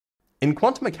In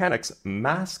quantum mechanics,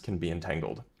 mass can be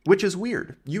entangled, which is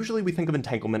weird. Usually we think of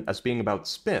entanglement as being about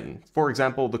spin. For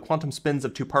example, the quantum spins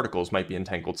of two particles might be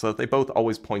entangled so that they both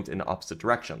always point in opposite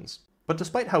directions. But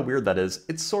despite how weird that is,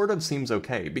 it sort of seems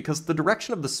okay, because the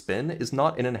direction of the spin is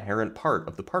not an inherent part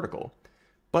of the particle.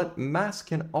 But mass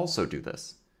can also do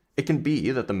this. It can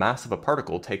be that the mass of a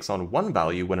particle takes on one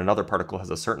value when another particle has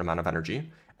a certain amount of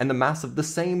energy, and the mass of the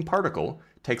same particle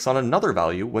takes on another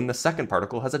value when the second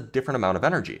particle has a different amount of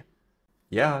energy.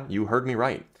 Yeah, you heard me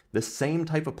right. The same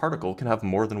type of particle can have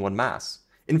more than one mass.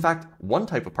 In fact, one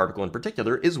type of particle in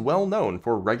particular is well known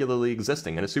for regularly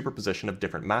existing in a superposition of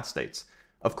different mass states.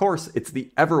 Of course, it's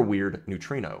the ever-weird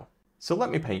neutrino. So let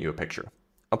me paint you a picture.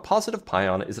 A positive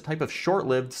pion is a type of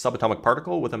short-lived subatomic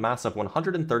particle with a mass of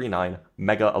 139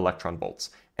 mega-electron-volts,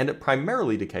 and it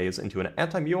primarily decays into an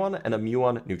antimuon and a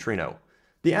muon neutrino.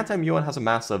 The antimuon has a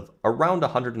mass of around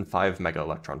 105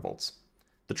 mega-electron-volts.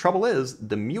 The trouble is,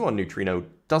 the muon neutrino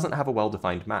doesn't have a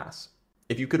well-defined mass.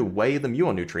 If you could weigh the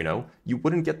muon neutrino, you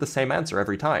wouldn't get the same answer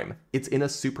every time. It's in a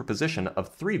superposition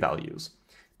of 3 values.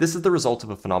 This is the result of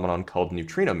a phenomenon called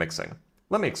neutrino mixing.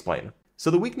 Let me explain. So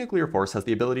the weak nuclear force has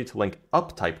the ability to link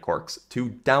up-type quarks to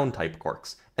down-type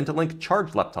quarks, and to link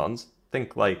charged leptons,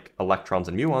 think like electrons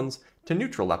and muons, to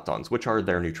neutral leptons, which are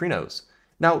their neutrinos.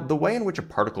 Now, the way in which a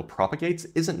particle propagates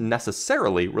isn't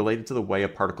necessarily related to the way a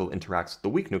particle interacts with the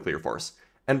weak nuclear force,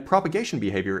 and propagation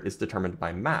behavior is determined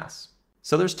by mass.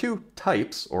 So there's two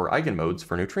types, or eigenmodes,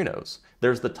 for neutrinos.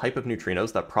 There's the type of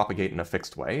neutrinos that propagate in a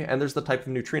fixed way, and there's the type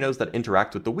of neutrinos that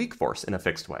interact with the weak force in a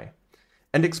fixed way.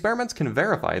 And experiments can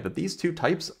verify that these two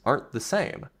types aren't the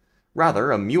same.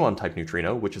 Rather, a muon-type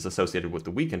neutrino, which is associated with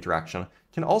the weak interaction,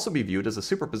 can also be viewed as a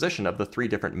superposition of the 3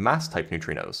 different mass-type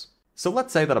neutrinos. So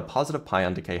let's say that a positive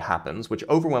pion decay happens, which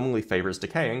overwhelmingly favors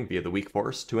decaying, via the weak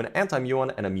force, to an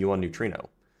antimuon and a muon neutrino.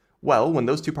 Well, when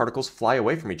those two particles fly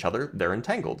away from each other, they're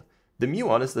entangled. The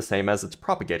muon is the same as its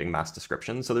propagating mass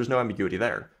description, so there's no ambiguity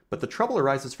there, but the trouble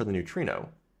arises for the neutrino.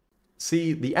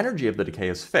 See, the energy of the decay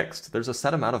is fixed. There's a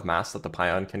set amount of mass that the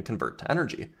pion can convert to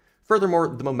energy. Furthermore,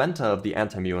 the momenta of the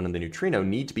antimuon and the neutrino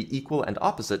need to be equal and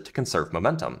opposite to conserve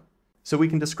momentum. So we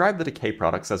can describe the decay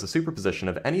products as a superposition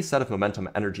of any set of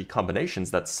momentum-energy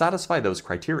combinations that satisfy those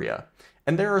criteria.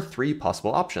 And there are 3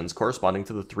 possible options corresponding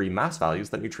to the 3 mass values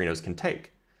that neutrinos can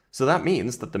take. So that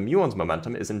means that the muon's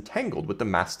momentum is entangled with the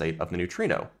mass state of the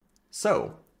neutrino.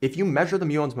 So, if you measure the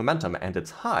muon's momentum and it's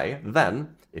high,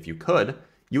 then, if you could,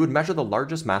 you would measure the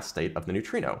largest mass state of the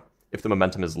neutrino. If the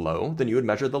momentum is low, then you would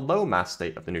measure the low mass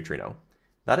state of the neutrino.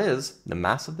 That is, the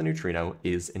mass of the neutrino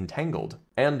is entangled.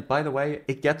 And by the way,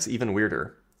 it gets even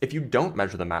weirder. If you don't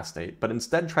measure the mass state, but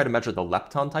instead try to measure the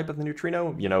lepton type of the neutrino,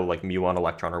 like muon,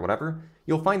 electron, or whatever,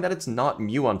 you'll find that it's not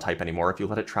muon type anymore if you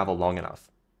let it travel long enough.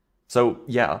 So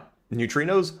yeah,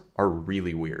 neutrinos are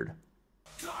really weird.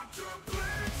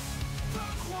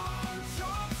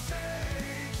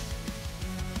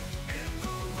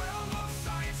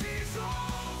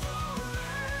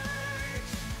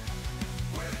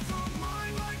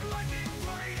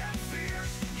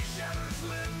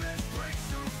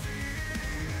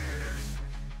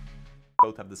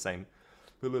 Both have the same.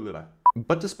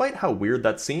 But despite how weird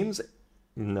that seems,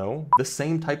 no, the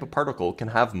same type of particle can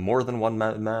have more than one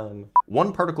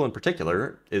One particle in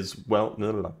particular is, well,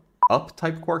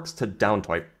 up-type quarks to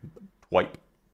down-type